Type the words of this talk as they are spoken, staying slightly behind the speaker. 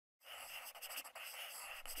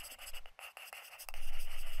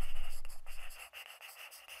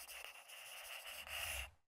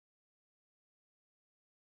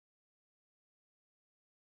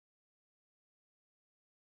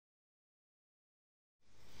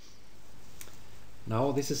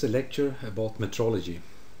Now this is a lecture about metrology,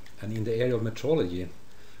 and in the area of metrology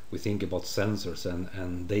we think about sensors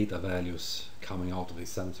and data values coming out of these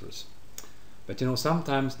sensors. But you know,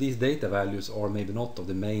 sometimes these data values are maybe not of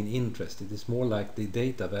the main interest. It is more like the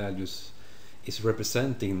data values is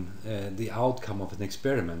representing the outcome of an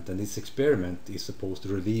experiment, and this experiment is supposed to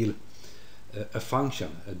reveal a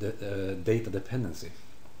function, a data dependency.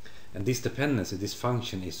 And this dependency, this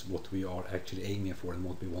function, is what we are actually aiming for and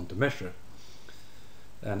what we want to measure.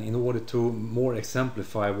 And in order to more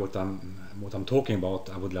exemplify what I'm talking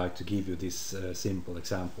about, I would like to give you this simple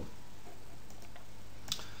example.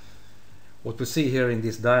 What we see here in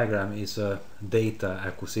this diagram is a data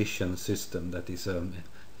acquisition system that is a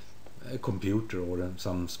computer or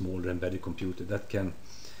some small embedded computer that can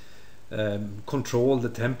control the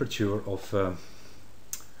temperature of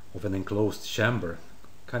an enclosed chamber,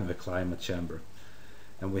 kind of a climate chamber.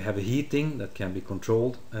 And we have a heating that can be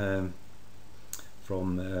controlled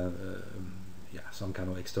from some kind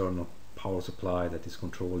of external power supply that is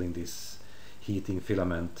controlling this heating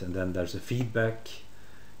filament, and then there's a feedback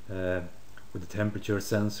with the temperature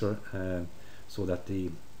sensor so that the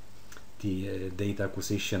data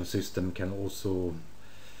acquisition system can also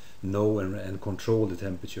know and control the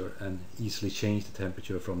temperature and easily change the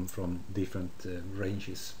temperature from different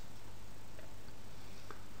ranges.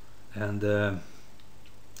 And the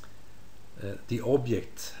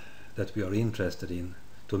object that we are interested in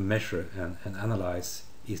to measure and analyze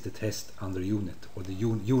is the test under unit, or the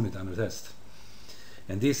unit under test.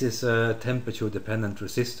 And this is a temperature dependent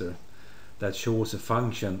resistor that shows a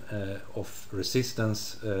function of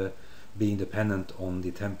resistance being dependent on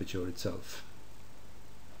the temperature itself.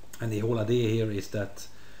 And the whole idea here is that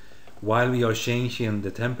while we are changing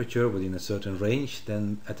the temperature within a certain range,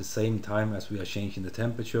 then at the same time as we are changing the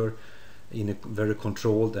temperature in a very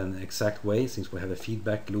controlled and exact way, since we have a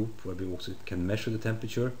feedback loop where we also can measure the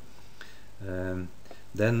temperature,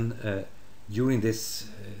 then during this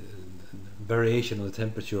variation of the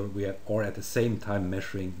temperature we are at the same time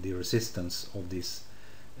measuring the resistance of this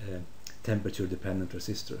temperature dependent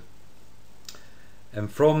resistor. And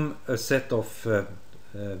from a set of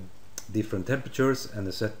different temperatures and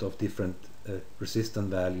a set of different resistance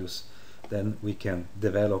values, then we can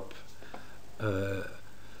develop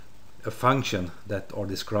a function that are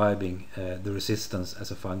describing the resistance as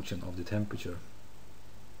a function of the temperature.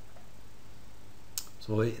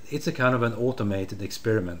 So it's a kind of an automated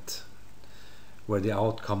experiment where the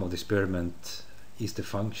outcome of the experiment is the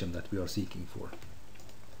function that we are seeking for.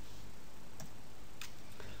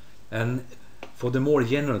 And for the more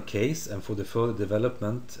general case and for the further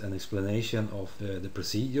development and explanation of the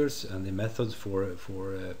procedures and the methods for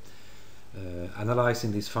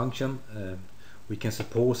analyzing this function, we can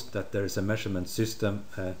suppose that there is a measurement system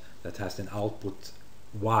that has an output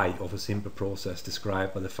y of a simple process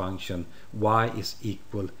described by the function y is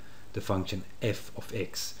equal the function f of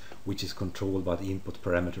x, which is controlled by the input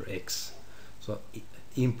parameter x. So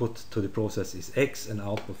input to the process is x and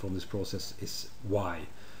output from this process is y,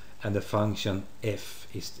 and the function f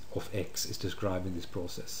of x is describing this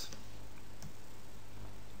process.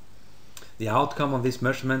 The outcome of this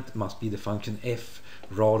measurement must be the function f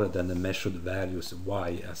rather than the measured values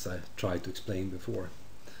y, as I tried to explain before.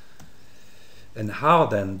 And how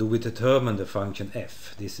then do we determine the function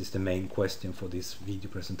f? This is the main question for this video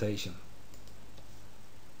presentation.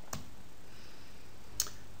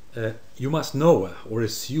 You must know or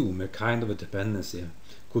assume a kind of a dependency.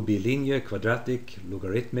 Could be linear, quadratic,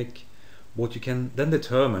 logarithmic. What you can then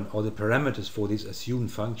determine are the parameters for this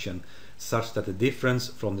assumed function, such that the difference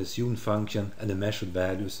from the assumed function and the measured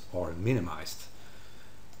values are minimized.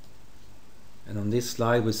 And on this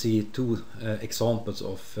slide we see two examples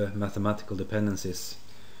of mathematical dependencies.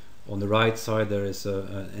 On the right side there is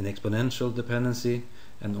an exponential dependency,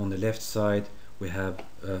 and on the left side we have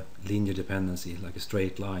a linear dependency, like a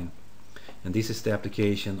straight line. And this is the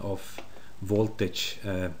application of voltage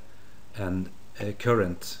and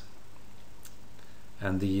current,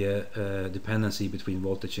 and the dependency between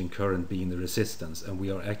voltage and current being the resistance, and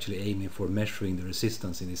we are actually aiming for measuring the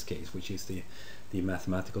resistance in this case, which is the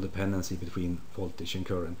mathematical dependency between voltage and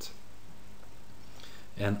current.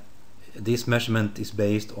 And this measurement is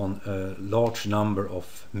based on a large number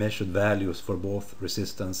of measured values for both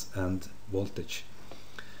resistance and voltage,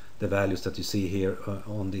 the values that you see here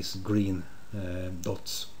on these green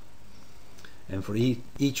dots. And for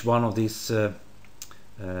each one of these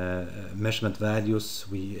measurement values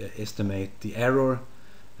we estimate the error,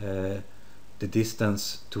 the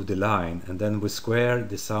distance to the line, and then we square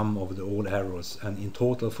the sum of all errors, and in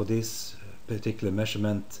total for this particular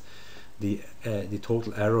measurement the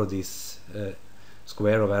total error this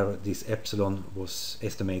square of error, this epsilon, was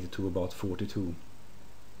estimated to about 42,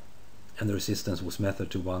 and the resistance was measured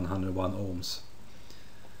to 101 ohms.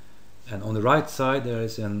 And on the right side there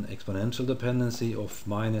is an exponential dependency of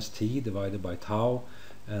minus t divided by tau,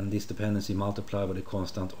 and this dependency multiplied by the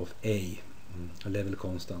constant of a level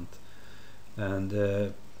constant. And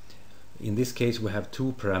in this case we have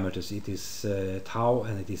two parameters, it is tau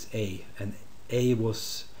and it is a, and a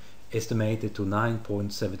was estimated to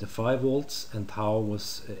 9.75 volts and tau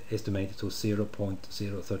was estimated to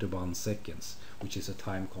 0.031 seconds, which is a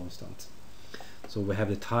time constant. So we have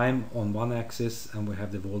the time on one axis and we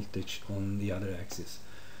have the voltage on the other axis.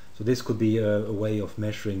 So this could be a way of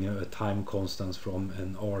measuring a time constant from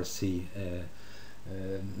an RC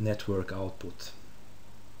network output.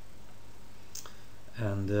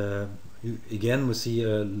 And again we see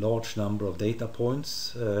a large number of data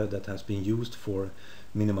points that has been used for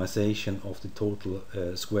minimization of the total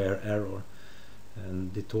square error.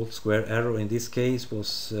 And the total square error in this case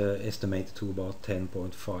was estimated to about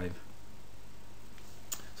 10.5.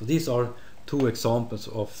 So these are two examples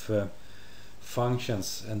of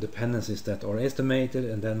functions and dependencies that are estimated,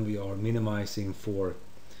 and then we are minimizing for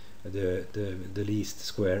the least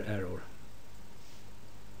square error.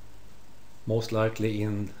 Most likely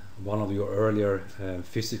in one of your earlier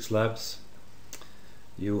physics labs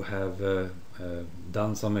you have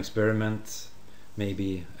done some experiments,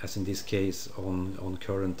 maybe as in this case on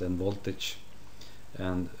current and voltage,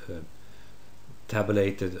 and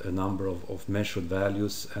tabulated a number of measured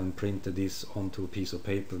values and printed this onto a piece of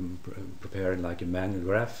paper, preparing like a manual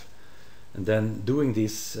graph, and then doing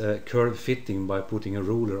this curve fitting by putting a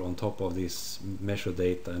ruler on top of this measured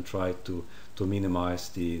data and try to minimize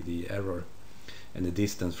the error and the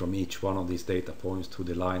distance from each one of these data points to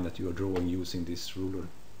the line that you are drawing using this ruler.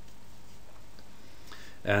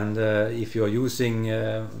 And if you are using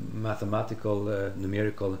mathematical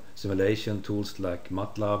numerical simulation tools like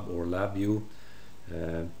MATLAB or LabVIEW,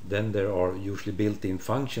 then there are usually built-in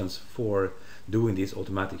functions for doing this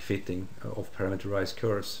automatic fitting of parameterized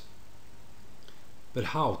curves. But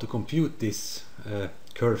how to compute this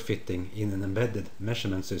curve fitting in an embedded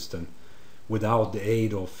measurement system without the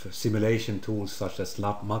aid of simulation tools such as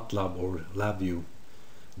MATLAB or LabVIEW?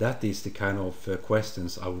 That is the kind of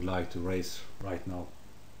questions I would like to raise right now.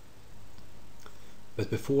 But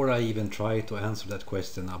before I even try to answer that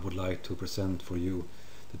question, I would like to present for you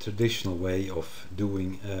the traditional way of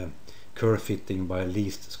doing curve fitting by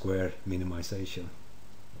least square minimization.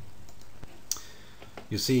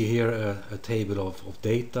 You see here a table of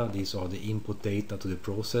data. These are the input data to the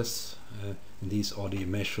process, and these are the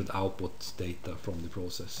measured output data from the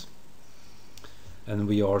process. And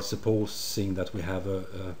we are supposing that we have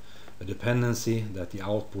a dependency that the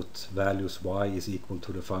output values y is equal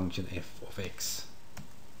to the function f of x.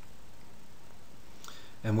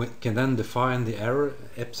 And we can then define the error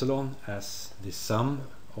epsilon as the sum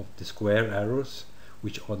of the square errors,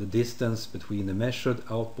 which are the distance between the measured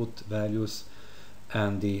output values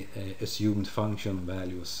and the assumed function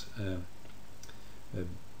values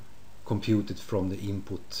computed from the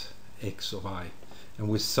input x of I. And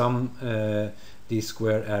we sum these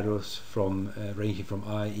square errors from ranging from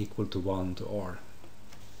I equal to 1 to r.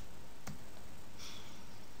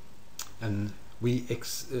 And we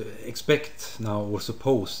expect now, or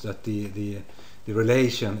suppose, that the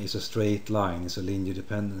relation is a straight line, is a linear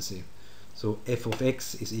dependency. So f of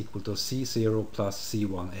x is equal to c0 plus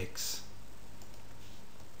c1x.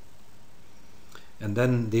 And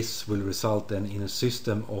then this will result then in a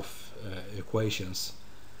system of equations.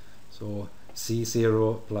 So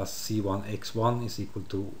c0 plus c1x1 is equal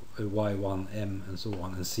to y1m and so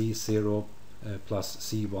on, and c0 plus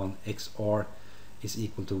c1xr is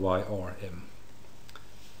equal to yrm.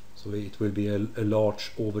 So it will be a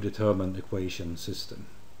large overdetermined equation system.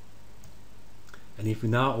 And if we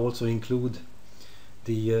now also include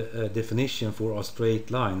the definition for our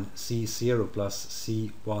straight line c0 plus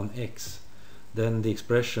c1x, then the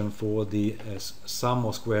expression for the sum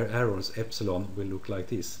of square errors epsilon will look like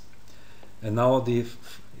this. And now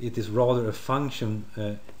it is rather a function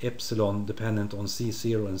epsilon dependent on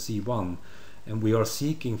c0 and c1, and we are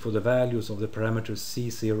seeking for the values of the parameters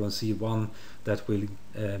c0 and c1 that will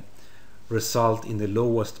result in the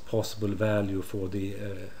lowest possible value for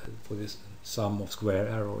this sum of square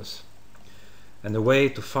errors. And the way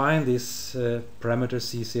to find this parameters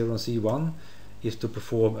c0 and c1 is to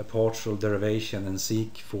perform a partial derivation and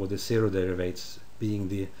seek for the zero derivatives, being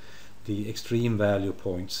the extreme value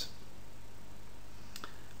points.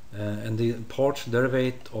 And the partial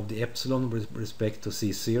derivative of the epsilon with respect to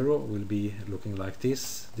c0 will be looking like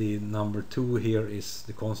this. The number 2 here is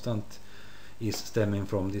the constant, is stemming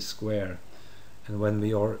from this square, and when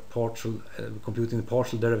we are computing the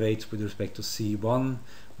partial derivatives with respect to C1,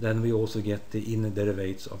 then we also get the inner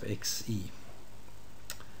derivatives of xe.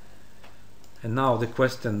 And now the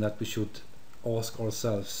question that we should ask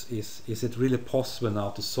ourselves is it really possible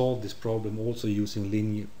now to solve this problem also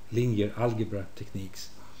using linear algebra techniques?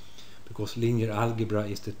 Because linear algebra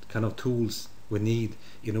is the kind of tools we need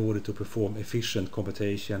in order to perform efficient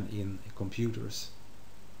computation in computers.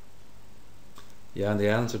 Yeah, and the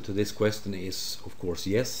answer to this question is of course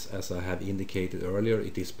yes. As I have indicated earlier,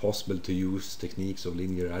 it is possible to use techniques of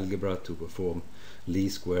linear algebra to perform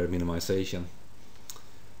least square minimization.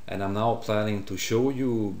 And I'm now planning to show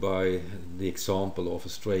you by the example of a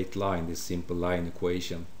straight line, this simple line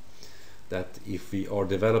equation, that if we are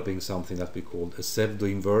developing something that we call a pseudo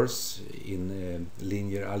inverse in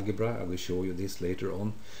linear algebra, I will show you this later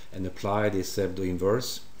on, and apply this pseudo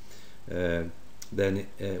inverse, then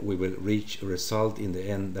we will reach a result in the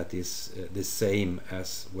end that is the same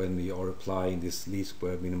as when we are applying this least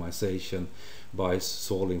square minimization by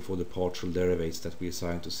solving for the partial derivatives that we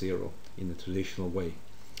assign to 0 in the traditional way.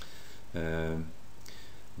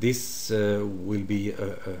 This will be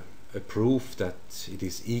a proof that it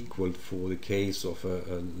is equal for the case of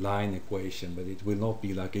a line equation, but it will not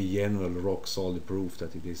be like a general rock solid proof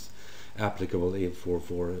that it is applicable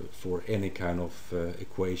for any kind of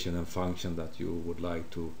equation and function that you would like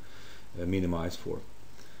to minimize for.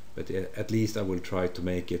 But at least I will try to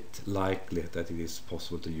make it likely that it is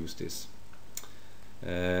possible to use this.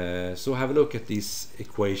 So have a look at these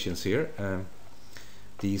equations here.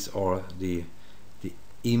 These are the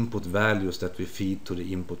input values that we feed to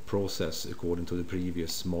the input process according to the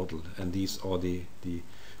previous model, and these are the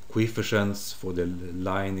coefficients for the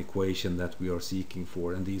line equation that we are seeking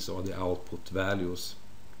for, and these are the output values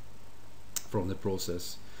from the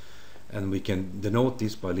process. And we can denote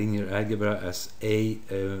this by linear algebra as A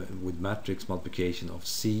with matrix multiplication of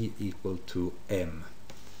C equal to M.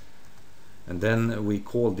 And then we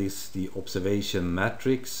call this the observation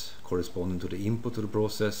matrix corresponding to the input to the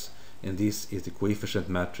process, and this is the coefficient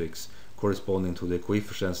matrix corresponding to the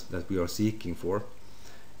coefficients that we are seeking for,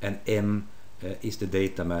 and M is the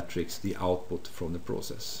data matrix, the output from the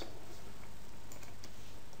process.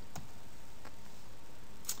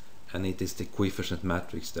 And it is the coefficient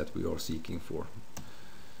matrix that we are seeking for.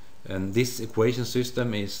 And this equation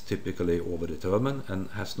system is typically overdetermined and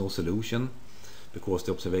has no solution, because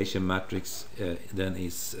the observation matrix then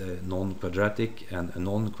is non-quadratic, and a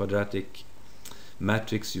non-quadratic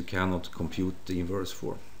matrix you cannot compute the inverse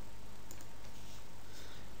for.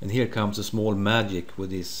 And here comes a small magic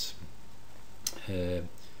with this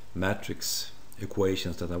matrix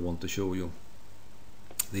equations that I want to show you.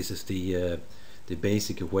 This is the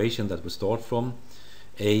basic equation that we start from.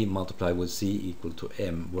 A multiplied with C equal to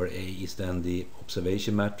M, where A is then the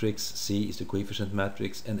observation matrix, C is the coefficient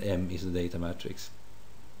matrix, and M is the data matrix.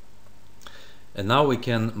 And now we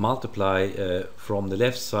can multiply from the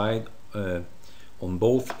left side on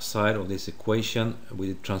both sides of this equation with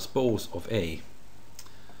the transpose of A,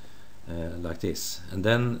 like this. And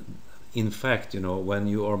then in fact, you know, when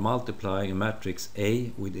you are multiplying a matrix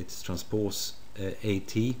A with its transpose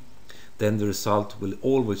AT, then the result will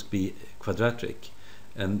always be quadratic,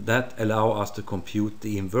 and that allows us to compute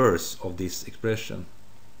the inverse of this expression.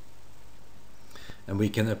 And we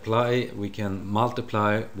can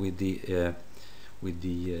multiply with the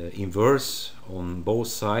inverse on both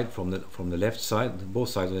sides from the left side, both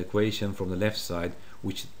sides of the equation from the left side,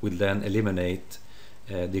 which will then eliminate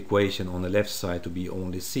the equation on the left side to be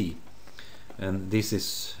only C. And this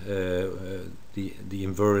is the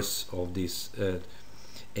inverse of this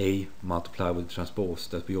A multiplied with transpose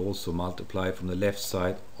that we also multiply from the left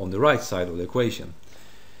side on the right side of the equation.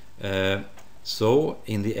 So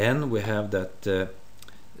in the end we have that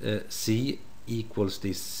C equals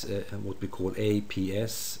this what we call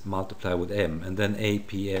APS multiplied with M, and then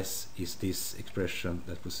APS is this expression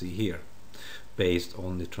that we see here, based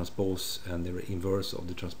on the transpose and the inverse of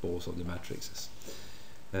the transpose of the matrices.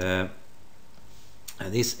 And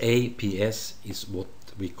this APS is what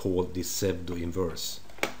we call the pseudo inverse.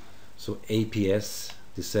 So APS,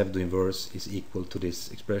 the pseudo inverse, is equal to this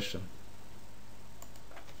expression.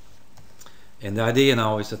 And the idea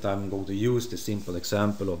now is that I'm going to use the simple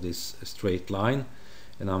example of this straight line,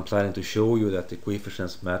 and I'm planning to show you that the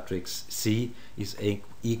coefficients matrix C is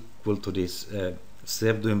equal to this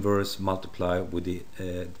pseudo inverse multiplied with the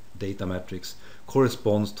data matrix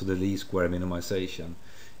corresponds to the least square minimization,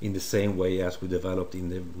 in the same way as we developed in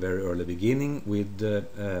the very early beginning with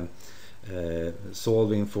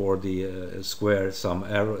solving for the square sum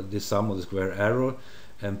error, the sum of the square error,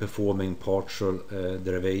 and performing partial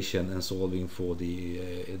derivation and solving for the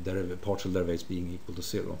partial derivatives being equal to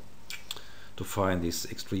 0 to find these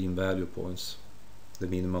extreme value points, the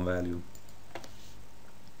minimum value.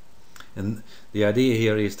 And the idea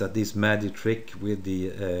here is that this magic trick with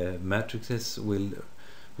the matrices will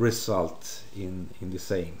result in the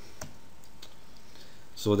same.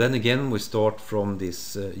 So then again we start from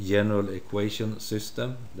this general equation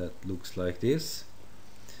system that looks like this.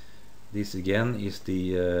 This again is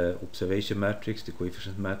the observation matrix, the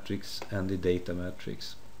coefficient matrix, and the data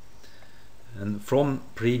matrix. And from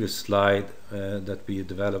previous slide that we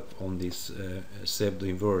developed on this pseudo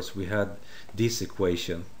inverse, we had this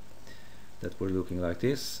equation that were looking like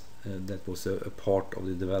this. That was a part of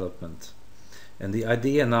the development. And the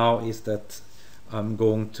idea now is that I'm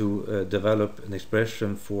going to develop an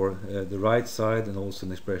expression for the right side and also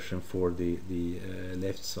an expression for the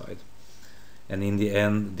left side. And in the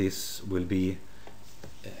end this will be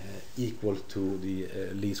equal to the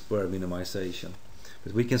least square minimization.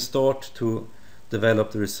 But we can start to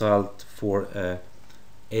develop the result for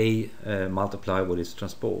A multiplied with its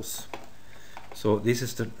transpose. So this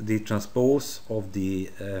is the transpose of the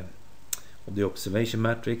observation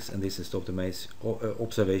matrix, and this is the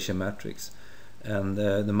observation matrix. And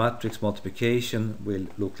the matrix multiplication will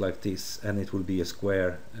look like this, and it will be a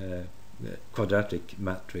square quadratic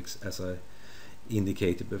matrix as I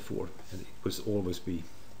indicated before, and it will always be.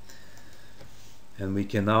 And we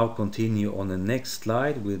can now continue on the next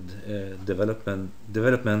slide with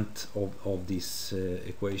development of this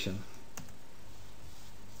equation.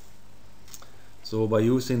 So by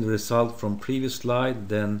using the result from previous slide,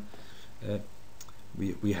 then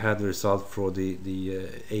we had the result for the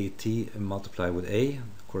AT multiplied with A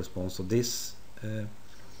corresponds to this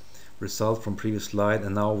result from previous slide,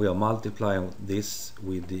 and now we are multiplying this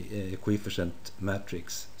with the coefficient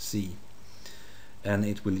matrix C, and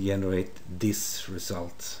it will generate this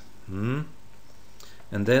result. And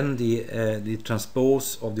then the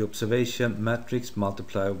transpose of the observation matrix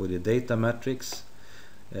multiplied with the data matrix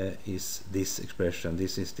is this expression.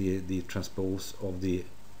 This is the transpose of the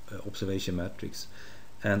observation matrix,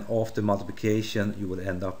 and after multiplication you will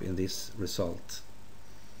end up in this result.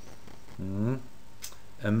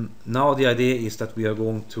 Now the idea is that we are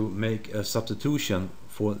going to make a substitution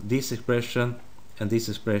for this expression and this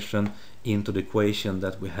expression into the equation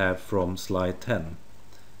that we have from slide 10,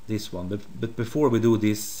 this one. But before we do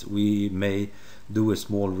this, we may do a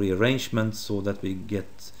small rearrangement so that we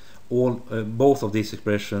get both of these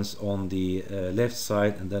expressions on the left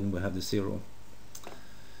side, and then we have the 0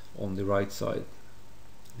 on the right side.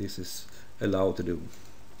 This is allowed to do.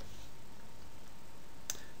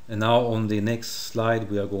 And now on the next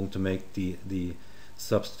slide we are going to make the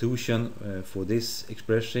substitution for this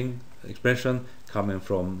expression coming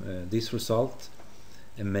from this result,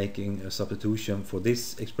 and making a substitution for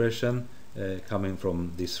this expression coming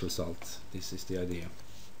from this result. This is the idea.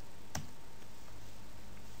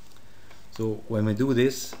 So when we do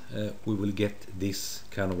this, we will get this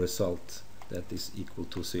kind of result that is equal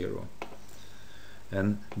to 0.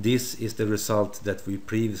 And this is the result that we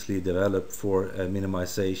previously developed for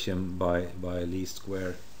minimization by least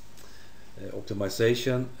square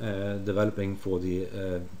optimization, developing for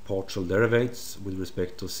the partial derivatives with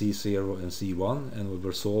respect to C0 and C1, and we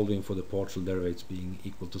were solving for the partial derivatives being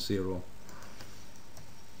equal to 0.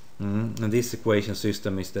 And this equation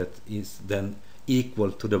system is then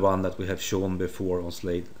equal to the one that we have shown before on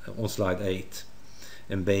slide 8,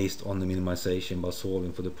 and based on the minimization by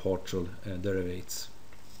solving for the partial derivatives.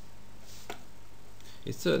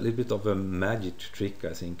 It's a little bit of a magic trick,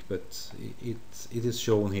 I think, but it is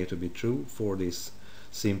shown here to be true for this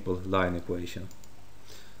simple line equation.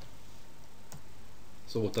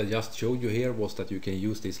 So what I just showed you here was that you can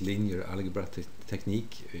use this linear algebra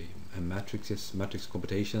technique and matrix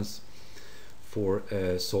computations for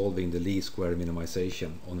solving the least square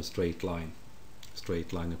minimization on a straight line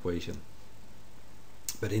equation.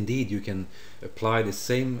 But indeed you can apply the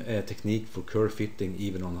same technique for curve fitting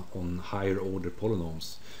even on higher order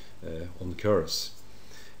polynomials, on curves,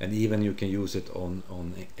 and even you can use it on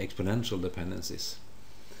exponential dependencies.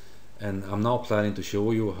 And I'm now planning to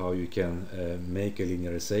show you how you can make a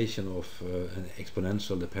linearization of an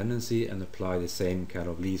exponential dependency and apply the same kind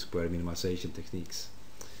of least square minimization techniques.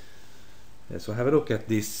 So have a look at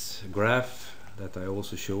this graph that I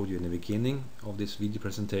also showed you in the beginning of this video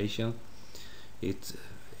presentation. It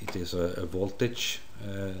is a voltage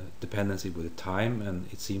dependency with the time,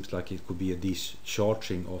 and it seems like it could be a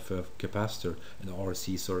discharging of a capacitor in an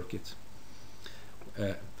RC circuit.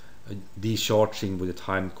 Discharging with a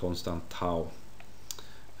time constant tau,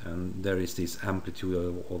 and there is this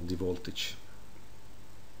amplitude of the voltage.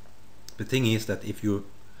 The thing is that if you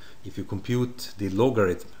compute the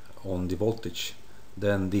logarithm on the voltage,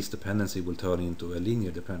 then this dependency will turn into a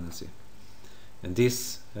linear dependency. And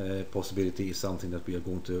this possibility is something that we are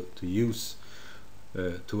going to use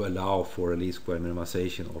to allow for a least square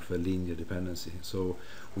minimization of a linear dependency. So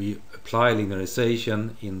we apply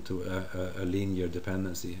linearization into a linear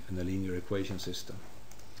dependency and a linear equation system.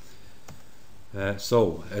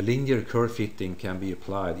 So a linear curve fitting can be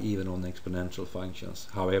applied even on exponential functions.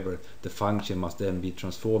 However, the function must then be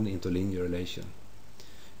transformed into linear relation.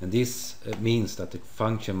 And this means that the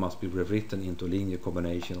function must be rewritten into a linear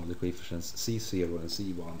combination of the coefficients C0 and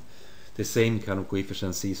C1. The same kind of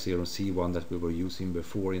coefficients C0 and C1 that we were using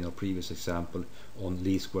before in our previous example on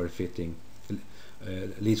least square fitting,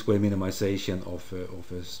 least square minimization of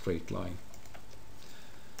a straight line.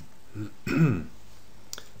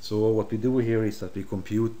 So what we do here is that we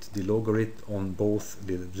compute the logarithm on both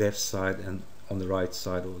the left side and on the right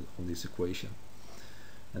side of this equation.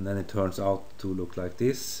 And then it turns out to look like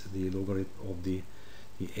this: the logarithm of the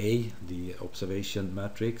A, the observation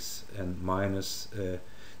matrix, and minus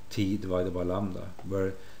t divided by lambda,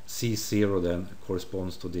 where C0 then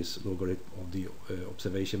corresponds to this logarithm of the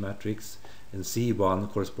observation matrix, and C1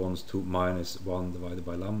 corresponds to minus 1 divided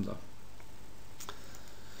by lambda.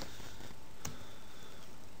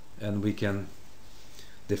 And we can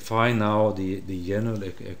define now the general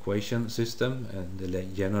equation system and the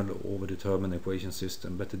general overdetermined equation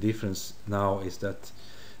system. But the difference now is that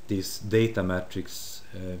this data matrix,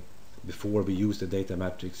 before we use the data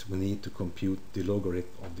matrix, we need to compute the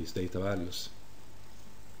logarithm of these data values.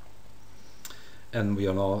 And we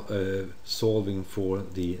are now solving for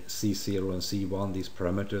the C0 and C1, these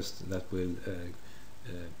parameters that will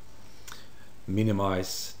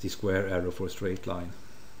minimize the square error for a straight line.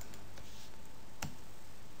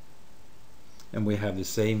 And we have the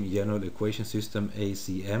same general equation system,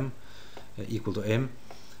 ACM equal to M,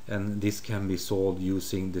 and this can be solved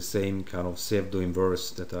using the same kind of pseudo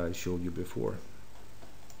inverse that I showed you before.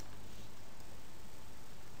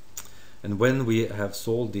 And when we have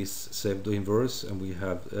solved this pseudo inverse and we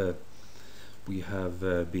have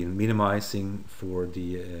been minimizing for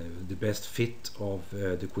the best fit of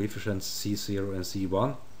the coefficients C0 and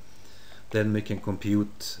C1, then we can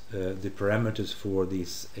compute the parameters for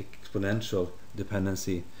this exponential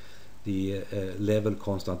dependency. The level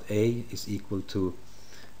constant A is equal to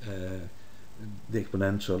the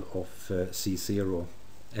exponential of C0,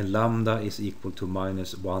 and lambda is equal to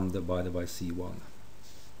minus 1 divided by C1.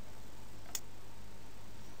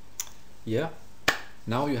 Yeah,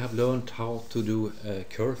 now you have learned how to do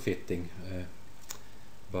curve fitting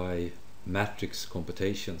by matrix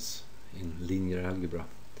computations in linear algebra,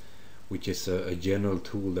 which is a general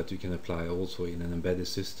tool that you can apply also in an embedded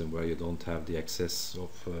system where you don't have the access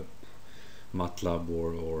of MATLAB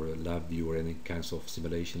or LabVIEW or any kinds of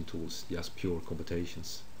simulation tools, just pure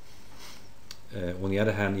computations. On the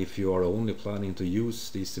other hand, if you are only planning to use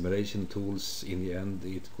these simulation tools, in the end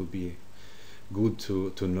it could be good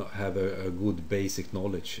to have a good basic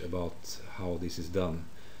knowledge about how this is done.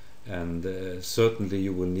 And certainly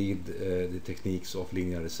you will need the techniques of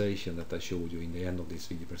linearization that I showed you in the end of this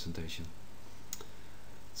video presentation.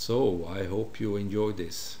 So I hope you enjoyed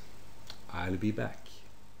this. I'll be back.